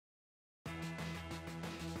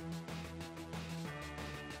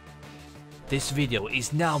This video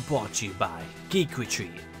is now brought to you by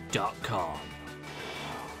geekretreat.com.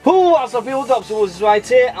 What's up people, Dobbsyrules is right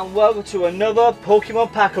here and welcome to another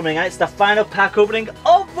Pokemon pack opening, and it's the final pack opening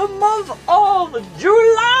of the month of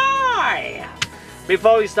July!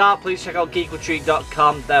 Before we start, please check out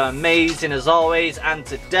geekretreat.com, they're amazing as always, and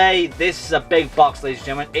today this is a big box, ladies and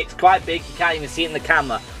gentlemen. It's quite big, you can't even see it in the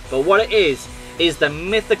camera, but what it is the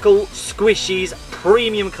Mythical Squishes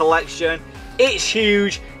Premium Collection. It's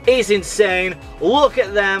huge, it's insane, look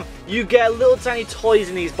at them, you get little tiny toys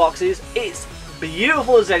in these boxes, it's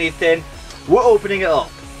beautiful as anything. We're opening it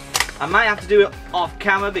up. I might have to do it off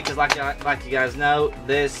camera because like you guys know,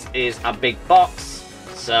 this is a big box,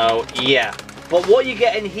 so yeah. But what you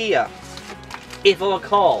get in here, if I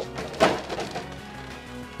recall,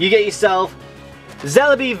 you get yourself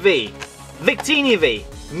Celebi V, Victini V,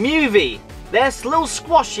 Mew V. There's little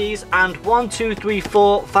squashies and 1, 2, 3,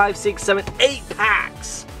 4, 5, 6, 7, 8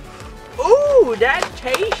 packs. Ooh, that's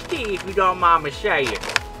tasty if you don't mind me saying.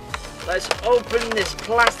 Let's open this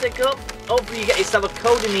plastic up. Hopefully you get yourself a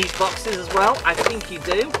code in these boxes as well. I think you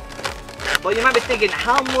do. But you might be thinking,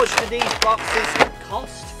 how much do these boxes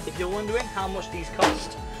cost? If you're wondering how much these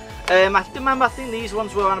cost. I think these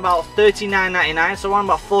ones were around about $39.99, so around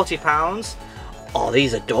about £40. Oh,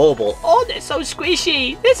 these are adorable. Oh, they're so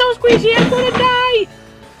squishy. They're so squishy, I'm gonna die.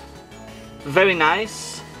 Very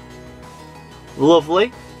nice.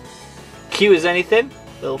 Lovely. Cute as anything.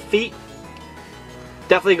 Little feet.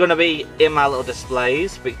 Definitely gonna be in my little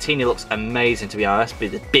displays. Victini looks amazing, to be honest,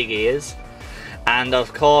 with the big ears. And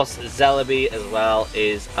of course, Celebi as well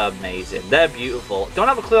is amazing. They're beautiful. Don't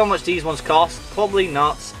have a clue how much these ones cost. Probably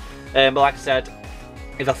not. But like I said,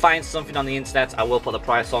 if I find something on the internet, I will put the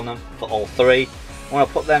price on them for all three. I'm going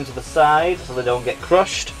to put them to the side so they don't get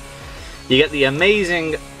crushed. You get the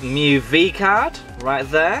amazing Mew V card right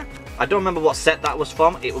there. I don't remember what set that was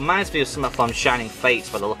from. It reminds me of something from Shining Fates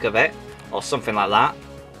by the look of it, or something like that.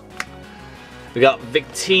 We got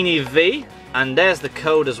Victini V, and there's the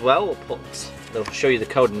code as well. They'll show you the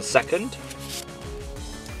code in a second.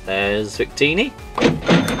 There's Victini.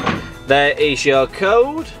 There is your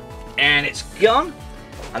code, and it's gone.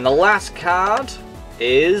 And the last card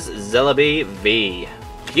is Celebi V.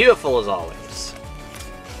 Beautiful as always.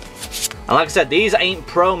 And like I said, these ain't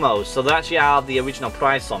promos, so they actually have the original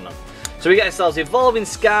price on them. So we get ourselves Evolving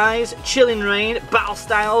Skies, Chilling Reign, Battle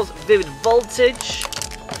Styles, Vivid Voltage,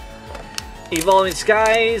 Evolving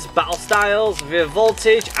Skies, Battle Styles, Vivid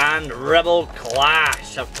Voltage, and Rebel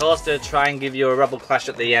Clash. Of course, they'll try and give you a Rebel Clash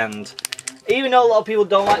at the end. Even though a lot of people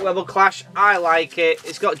don't like Rebel Clash, I like it.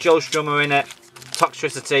 It's got Joe Strummer in it.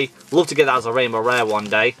 Toxtricity. Love to get that as a Rainbow Rare one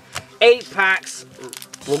day. 8 packs.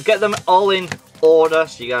 We'll get them all in order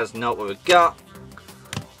so you guys know what we've got.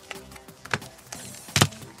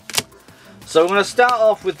 So we're going to start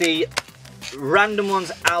off with the random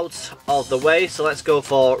ones out of the way. So let's go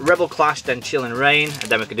for Rebel Clash, then Chilling Reign, and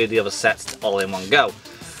then we can do the other sets all in one go.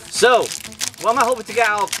 So, what am I hoping to get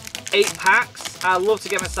out of 8 packs? I'd love to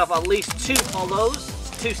get myself at least 2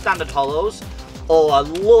 holos, 2 standard holos, or a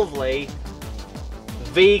lovely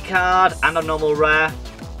V card and a normal rare,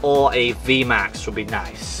 or a V Max would be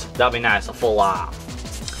nice. That'd be nice, a full art.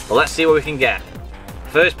 But let's see what we can get.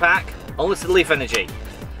 First pack, Unlisted Leaf Energy,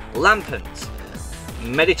 Lampent,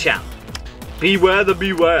 Medicham, Beware the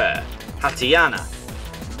Beware, Hatiana,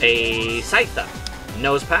 a Scyther,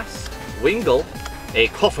 Nosepass, Wingull, a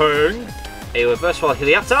Koffing, a Reverse Fall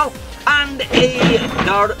Helioptile, and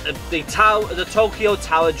the Tokyo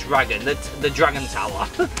Tower Dragon, the Dragon Tower.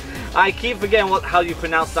 I keep forgetting how you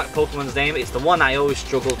pronounce that Pokemon's name. It's the one I always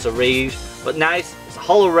struggle to read, but nice. It's a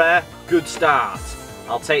holo rare, good start.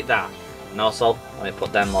 I'll take that. And also, let me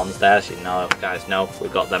put them ones there so you guys know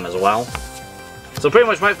we've got them as well. So pretty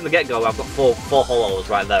much right from the get-go, I've got four holos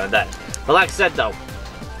right there and then. But like I said though,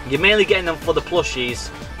 you're mainly getting them for the plushies,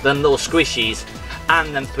 them little squishies,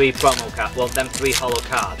 and them 3 promo cards, well, them 3 holo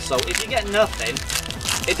cards. So if you get nothing,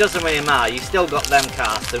 it doesn't really matter. You still got them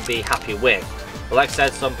cards to be happy with. But like I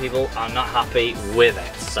said, some people are not happy with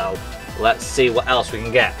it. So let's see what else we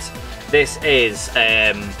can get. This is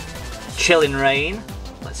Chilling Reign.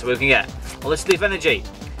 Let's see what we can get. Let's Leaf Energy,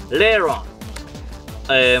 Leiron,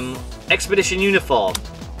 Expedition Uniform,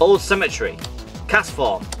 Old Cemetery,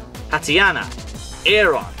 Castform, Hatiana,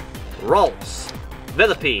 Aeron, Rolls,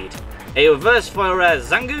 Villipede, a Reverse Foil Rare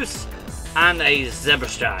Zangoose, and a Zebra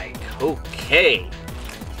Strike. Okay.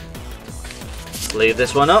 Let's leave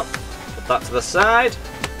this one up. Put that to the side.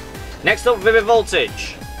 Next up, Vivid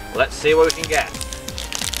Voltage. Let's see what we can get.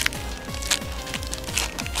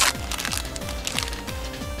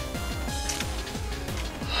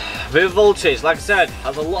 Vivid Voltage, like I said,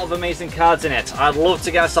 has a lot of amazing cards in it. I'd love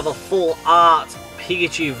to get myself a full art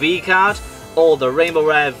Pikachu V card, or the Rainbow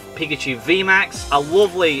Rev Pikachu VMAX. A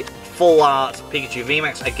lovely full art Pikachu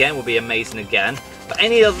VMAX again would be amazing again. But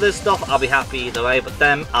any of this stuff, I'll be happy either way. But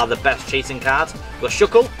them are the best chasing cards. We've got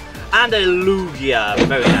Shuckle and a Lugia.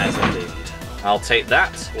 Very nice indeed. I'll take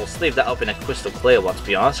that. We'll sleeve that up in a crystal clear one, to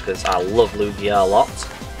be honest, because I love Lugia a lot.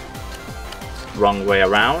 Wrong way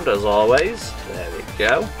around, as always. There we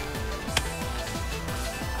go.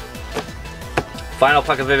 Final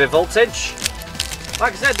pack of Vivid Voltage.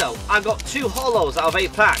 Like I said though, I've got 2 holos out of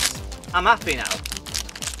 8 packs. I'm happy now.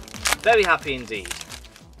 Very happy indeed.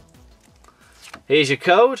 Here's your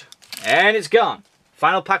code, and it's gone.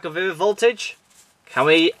 Final pack of Vivid Voltage. Can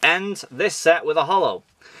we end this set with a holo?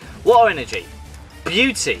 Water Energy,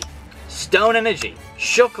 Beauty, Stone Energy,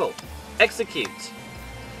 Shuckle, Execute,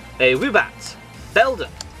 a Rubat,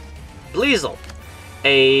 Beldon, Bleasel,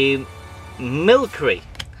 a Milcery,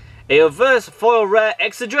 a Reverse Foil Rare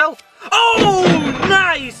Excadrill. Oh,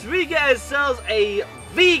 nice! We get ourselves a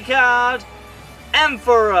V card,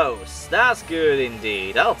 Ampharos. That's good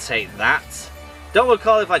indeed. I'll take that. Don't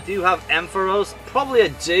recall if I do have Ampharos. Probably I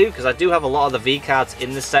do, because I do have a lot of the V cards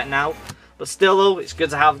in this set now. But still though, it's good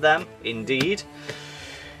to have them, indeed.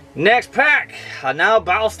 Next pack are now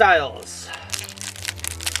Battle Styles.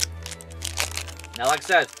 Now like I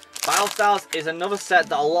said, Battle Styles is another set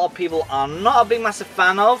that a lot of people are not a big massive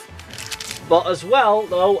fan of. But as well,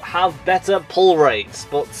 though, have better pull rates.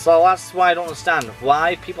 But so that's why I don't understand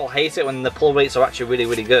why people hate it when the pull rates are actually really,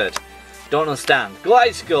 really good. Don't understand.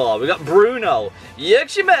 Glide Score. We got Bruno.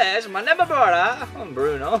 Yukshimesh. My name is brother. I'm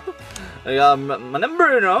Bruno. We got my name is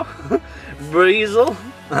Bruno. Breezel.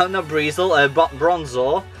 Not Breezel.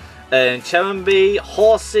 Bronzor. Cherubi.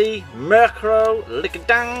 Horsey. Murkrow.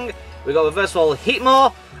 Lickitung. We got Reverse Roll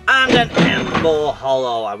Heatmore. And an Ember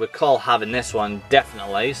Holo. I recall having this one,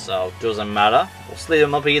 definitely, so doesn't matter. We'll sleeve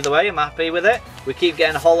them up either way, I'm happy with it. We keep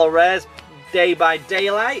getting Holo Rares day by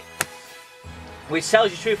daylight. Which tells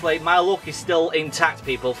you truthfully, my luck is still intact,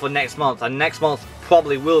 people, for next month. And next month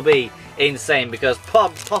probably will be insane, because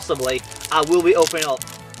possibly I will be opening up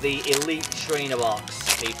the Elite Trainer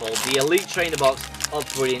Box, people. The Elite Trainer Box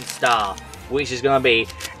of Brilliant Star, which is going to be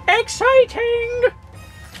exciting.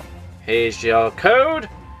 Here's your code.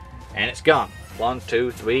 And it's gone. 1,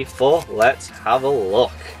 2, 3, 4. Let's have a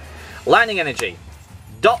look. Lightning Energy,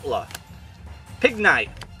 Doppler, Pignite,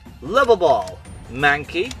 Level Ball,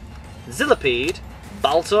 Mankey, Zillipede,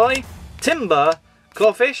 Baltoy, Timber,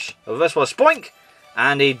 Clawfish, Reverse Ball Spoink,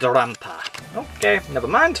 and a Drampa. Okay, never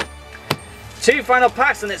mind. 2 final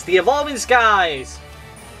packs, and it's the Evolving Skies.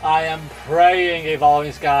 I am praying,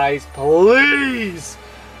 Evolving Skies, please,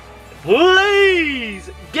 please,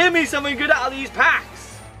 give me something good out of these packs.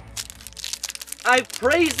 I've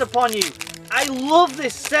praised upon you. I love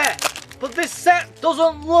this set, but this set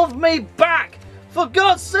doesn't love me back. For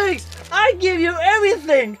God's sakes, I give you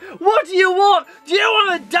everything. What do you want? Do you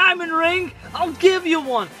want a diamond ring? I'll give you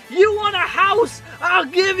one. You want a house? I'll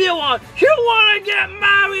give you one. You want to get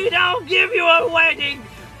married? I'll give you a wedding.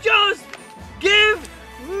 Just give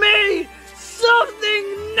me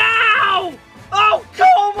something now. Oh,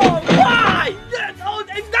 come on. Why?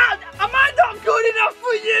 Am I not good enough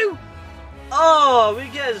for you? Oh, we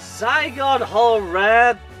get Zygarde Holo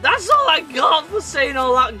Rare. That's all I got for saying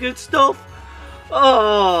all that good stuff.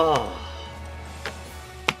 Oh.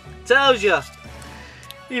 Tells you,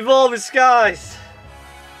 Evolving Skies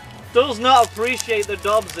does not appreciate the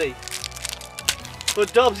Dobbsy.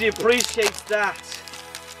 But Dobbsy appreciates that.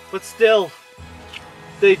 But still,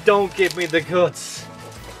 they don't give me the goods.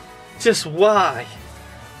 Just why?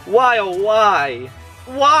 Why oh why?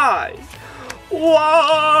 Why?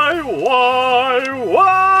 Why?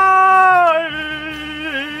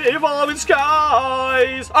 Evolving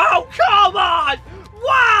Skies! Oh, come on!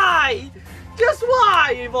 Why? Just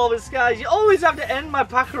why, Evolving Skies? You always have to end my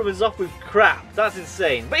pack runners off with crap. That's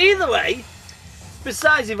insane. But either way,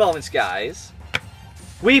 besides Evolving Skies,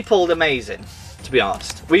 we pulled amazing, to be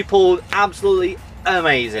honest. We pulled absolutely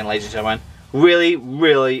amazing, ladies and gentlemen. Really,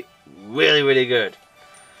 really, really, really good.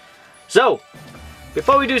 So,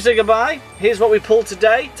 before we do say goodbye, here's what we pulled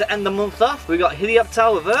today to end the month off. We got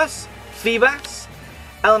Helioptile Reverse, Feebas,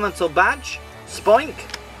 Elemental Badge, Spoink,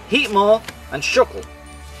 Heatmore, and Shuckle.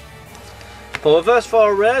 For Reverse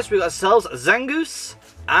 4 Rares, we got ourselves Zangoose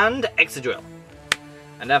and Excadrill.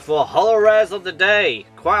 And then for Holo Rares of the day,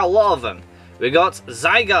 quite a lot of them, we got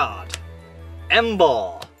Zygarde,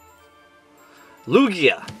 Ember,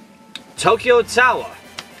 Lugia, Tokyo Tower,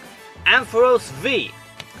 Ampharos V,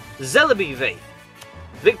 Celebi V,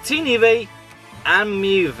 Victini V, and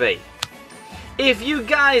Mew V. If you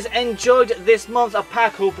guys enjoyed this month of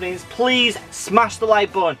pack openings, please smash the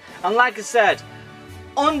like button. And like I said,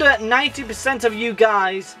 under 90% of you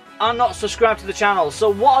guys are not subscribed to the channel. So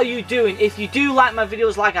what are you doing? If you do like my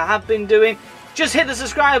videos like I have been doing, just hit the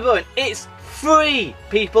subscribe button. It's free,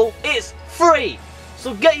 people. It's free.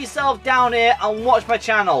 So get yourself down here and watch my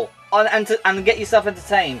channel and get yourself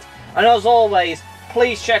entertained. And as always,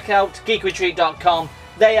 please check out geekretreat.com.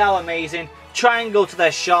 They are amazing. Try and go to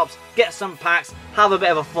their shops, get some packs, have a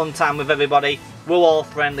bit of a fun time with everybody. We're all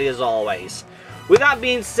friendly as always. With that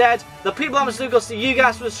being said, the people I'm still going to see you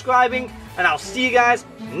guys for subscribing, and I'll see you guys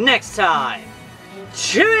next time.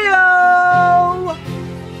 Cheerio!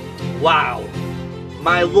 Wow,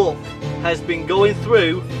 my luck has been going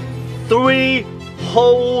through 3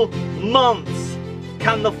 whole months.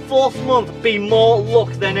 Can the 4th month be more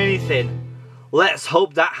luck than anything? Let's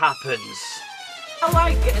hope that happens. I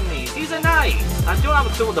like getting these are nice. I don't have a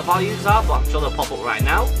clue what the values are, but I'm sure they'll pop up right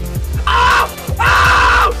now.